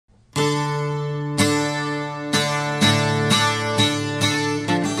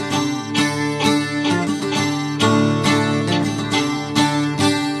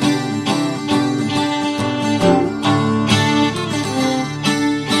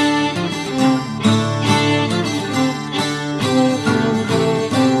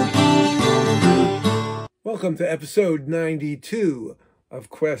Welcome to episode 92 of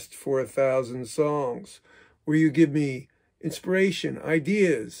Quest for 1,000 Songs, where you give me inspiration,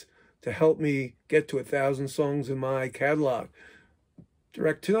 ideas to help me get to 1,000 songs in my catalog.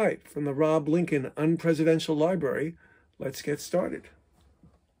 Direct tonight from the Rob Lincoln Unpresidential Library. Let's get started.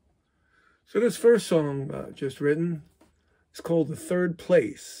 So this first song just written is called The Third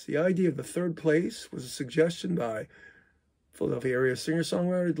Place. The idea of the third place was a suggestion by Philadelphia area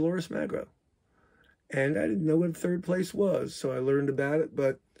singer-songwriter Dolores Magro. And I didn't know what third place was, so I learned about it,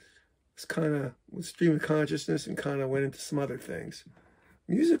 but it's kind of was stream of consciousness and kind of went into some other things.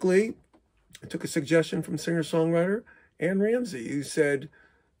 Musically, I took a suggestion from singer-songwriter Anne Ramsey, who said,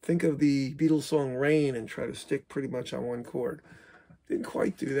 think of the Beatles song Rain and try to stick pretty much on one chord. Didn't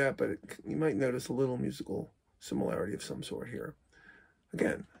quite do that, but you might notice a little musical similarity of some sort here.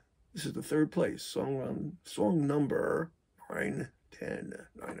 Again, this is The Third Place, song number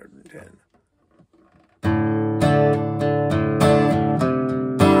 910.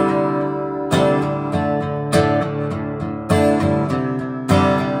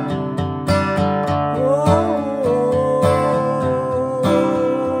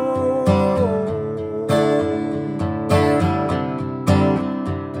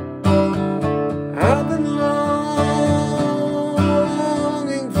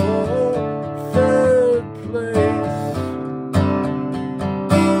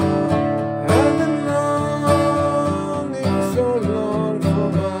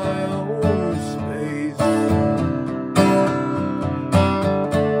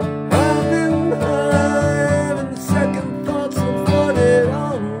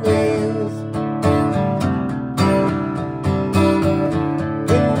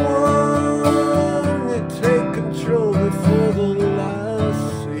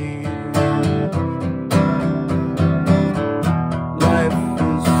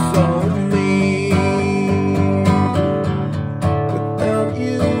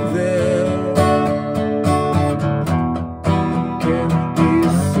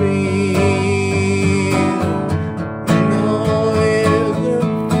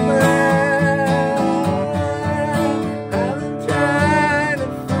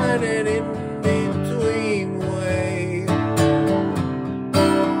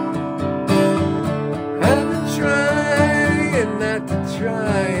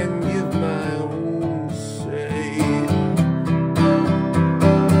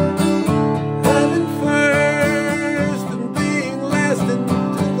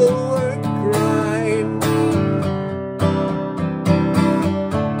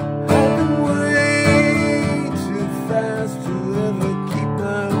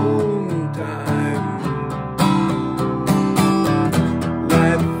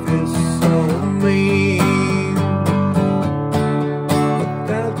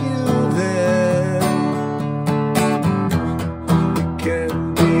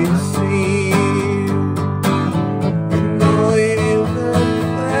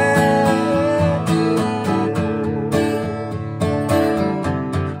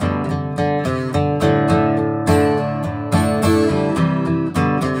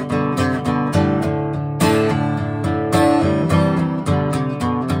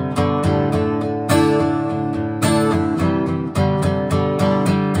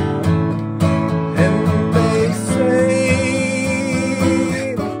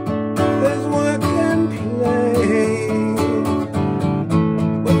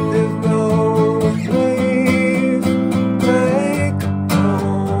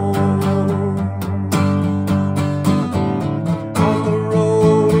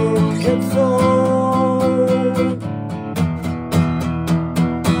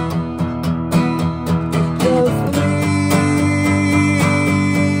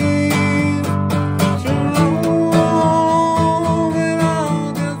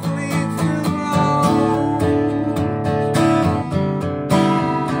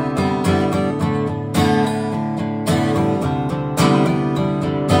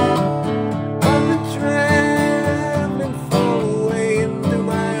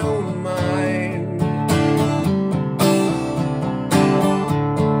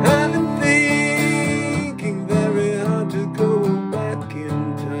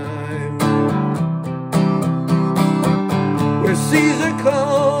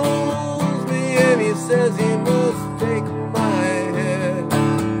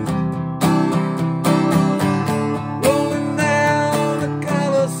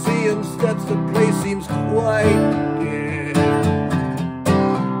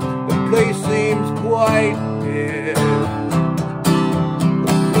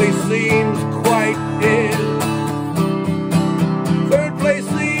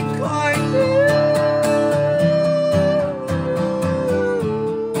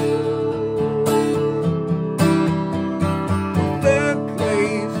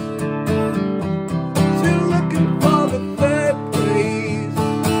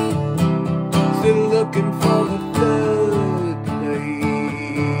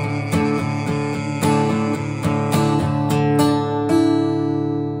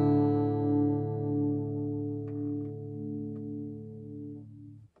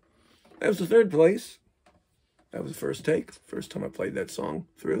 was the third place. That was the first take, first time I played that song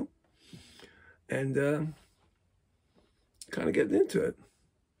through. And kind of getting into it.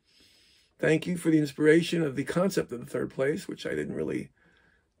 Thank you for the inspiration of the concept of the third place, which I didn't really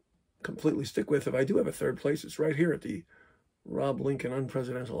completely stick with. If I do have a third place, it's right here at the Rob Lincoln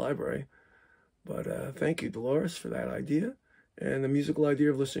Unpresidential Library. But thank you, Dolores, for that idea. And the musical idea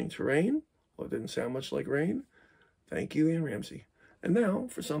of listening to rain. Well, it didn't sound much like rain. Thank you, Ian Ramsey. And now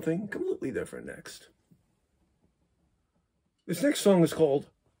for something completely different next. This next song is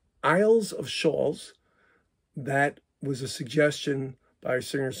called Isles of Shawls. That was a suggestion by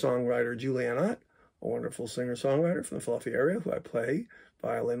singer-songwriter Julianne Ott, a wonderful singer-songwriter from the Philadelphia area who I play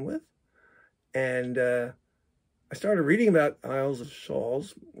violin with. And I started reading about Isles of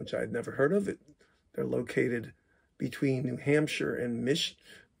Shawls, which I had never heard of. They're located between New Hampshire and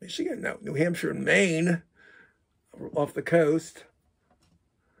New Hampshire and Maine, off the coast.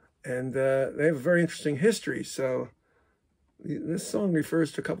 And they have a very interesting history. So this song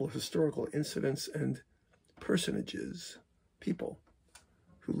refers to a couple of historical incidents and personages, people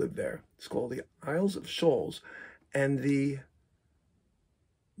who lived there. It's called the Isles of Shawls. And the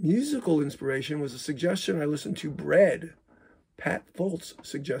musical inspiration was a suggestion I listened to Bread. Pat Volz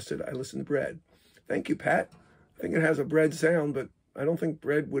suggested I listen to Bread. Thank you, Pat. I think it has a Bread sound, but I don't think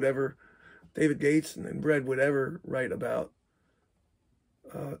Bread would ever, David Gates and Bread would ever write about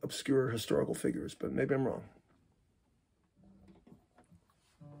obscure historical figures, but maybe I'm wrong.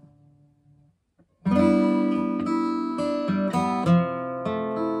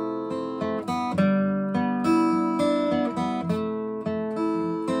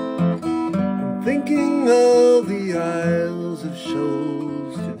 I'm thinking of the Isles of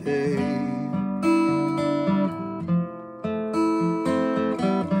Shoals today,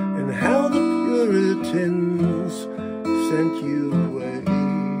 and how the Puritans sent you away.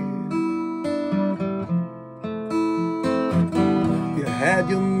 You had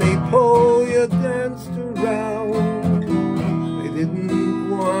your maypole, you danced around. They didn't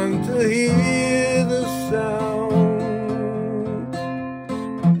want to hear the sound.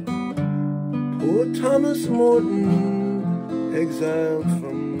 Poor Thomas Morton, exiled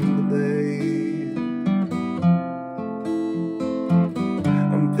from the bay.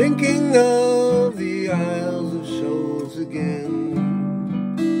 I'm thinking of the Isles of Shoals again,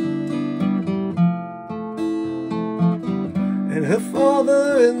 and her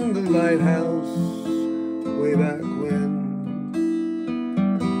father in the lighthouse way back when.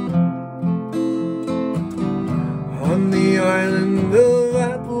 On the island of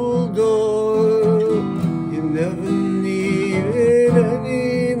Appledore, you never needed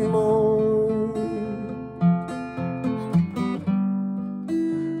any more.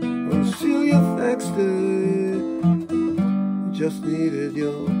 On Celia Thaxter, you just needed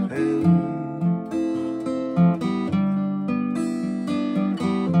your pen.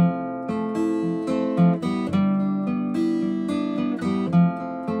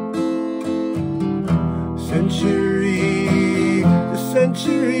 Century to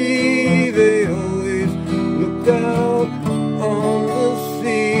century, they always looked out on the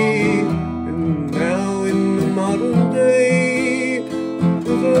sea. And now in the modern day,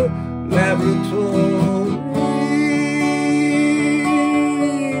 there's a laboratory.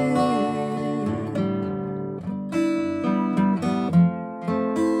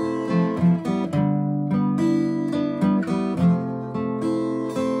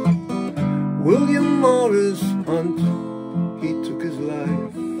 William Morris Hunt, he took his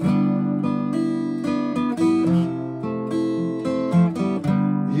life.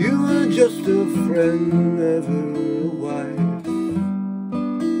 You were just a friend, never a wife.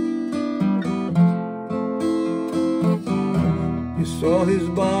 You saw his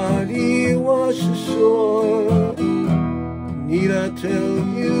body wash ashore. Need I tell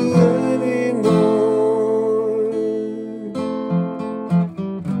you anymore?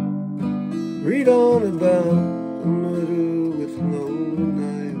 Read on about the murder with no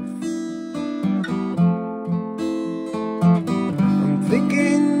knife. I'm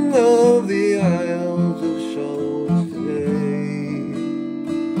thinking of the Isles of Shoals today.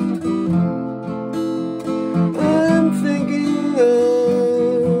 I'm thinking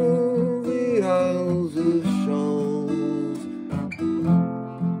of the Isles of Shoals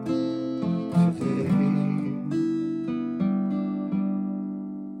today.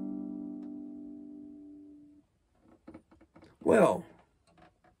 Well,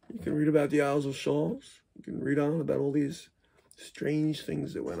 you can read about the Isles of Shawls. You can read on about all these strange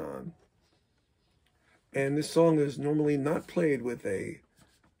things that went on. And this song is normally not played with a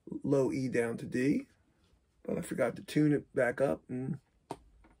low E down to D, but I forgot to tune it back up, and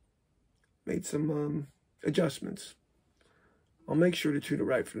made some adjustments. I'll make sure to tune it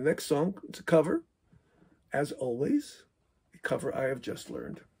right for the next song. It's a cover, as always, a cover I have just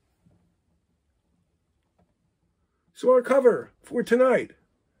learned. So our cover for tonight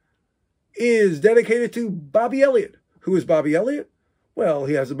is dedicated to Bobby Elliott. Who is Bobby Elliott? Well,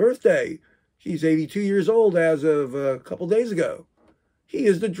 he has a birthday. He's 82 years old as of a couple days ago. He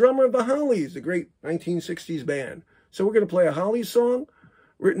is the drummer of the Hollies, the great 1960s band. So we're going to play a Hollies song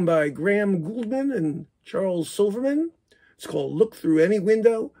written by Gouldman and Charles Silverman. It's called Look Through Any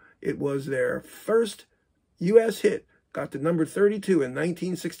Window. It was their first U.S. hit. Got to number 32 in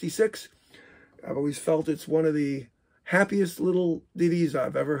 1966. I've always felt it's one of the happiest little ditties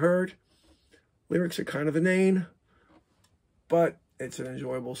I've ever heard. Lyrics are kind of inane, but it's an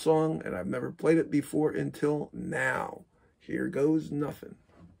enjoyable song, and I've never played it before until now. Here goes nothing.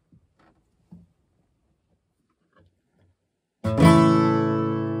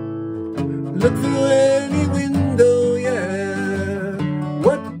 Look through any window, yeah.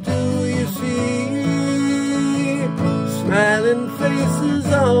 What do you see? Smiling faces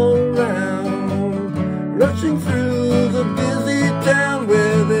all around, rushing through the busy town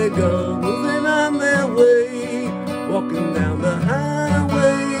where they go, moving on their way, walking down the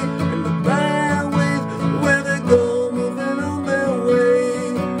highway and the byways where they go, moving on their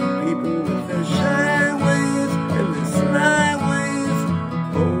way. People with their shy ways and their sly ways.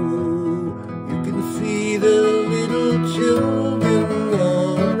 Oh, you can see the little children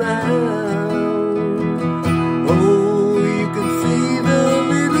all around. Oh, you can see the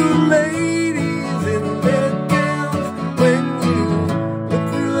little ladies in their gowns when you look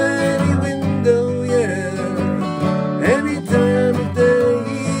through any window, yeah. Any time of day,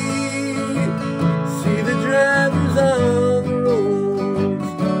 see the drivers on the roads,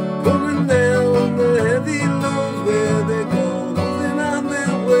 pulling down the heavy loads where they go, moving on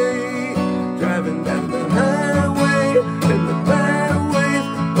their way, driving down the highway and the byways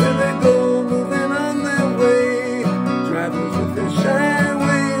where they go, moving on their way. Drivers with their shy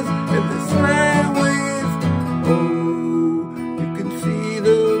ways and their sly ways. Oh, you can see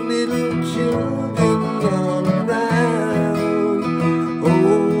the little children all around.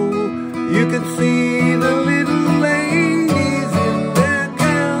 Oh, you can see the little ladies in their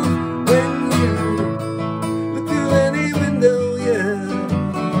gowns when you look through any window, yeah.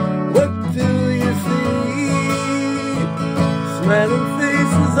 What do you see? Smiling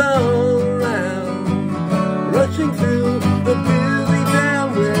faces all around, rushing through the busy town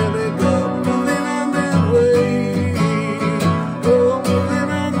where they go, moving on their way. Oh, moving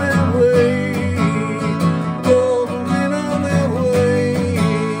on their way. Oh, moving on their way.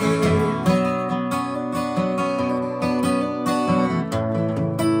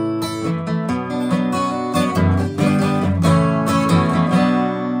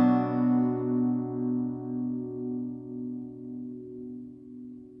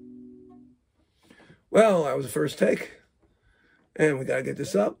 Well, that was the first take, and we got to get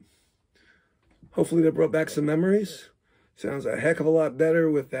this up. Hopefully that brought back some memories. Sounds a heck of a lot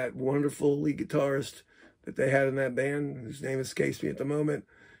better with that wonderful lead guitarist that they had in that band, whose name escapes me at the moment.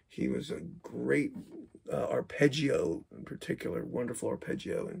 He was a great arpeggio, in particular, wonderful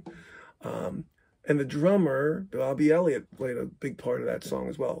arpeggio. And the drummer, Bobby Elliott, played a big part of that song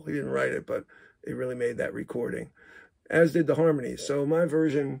as well. He didn't write it, but it really made that recording, as did the harmonies. So my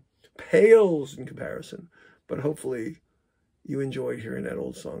version pales in comparison, but hopefully you enjoyed hearing that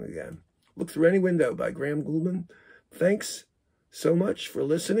old song again. Look Through Any Window by Gouldman. Thanks so much for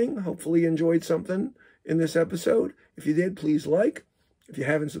listening. Hopefully you enjoyed something in this episode. If you did, please like. If you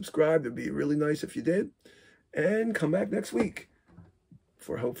haven't subscribed, it'd be really nice if you did. And come back next week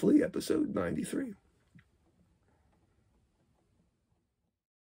for hopefully episode 93.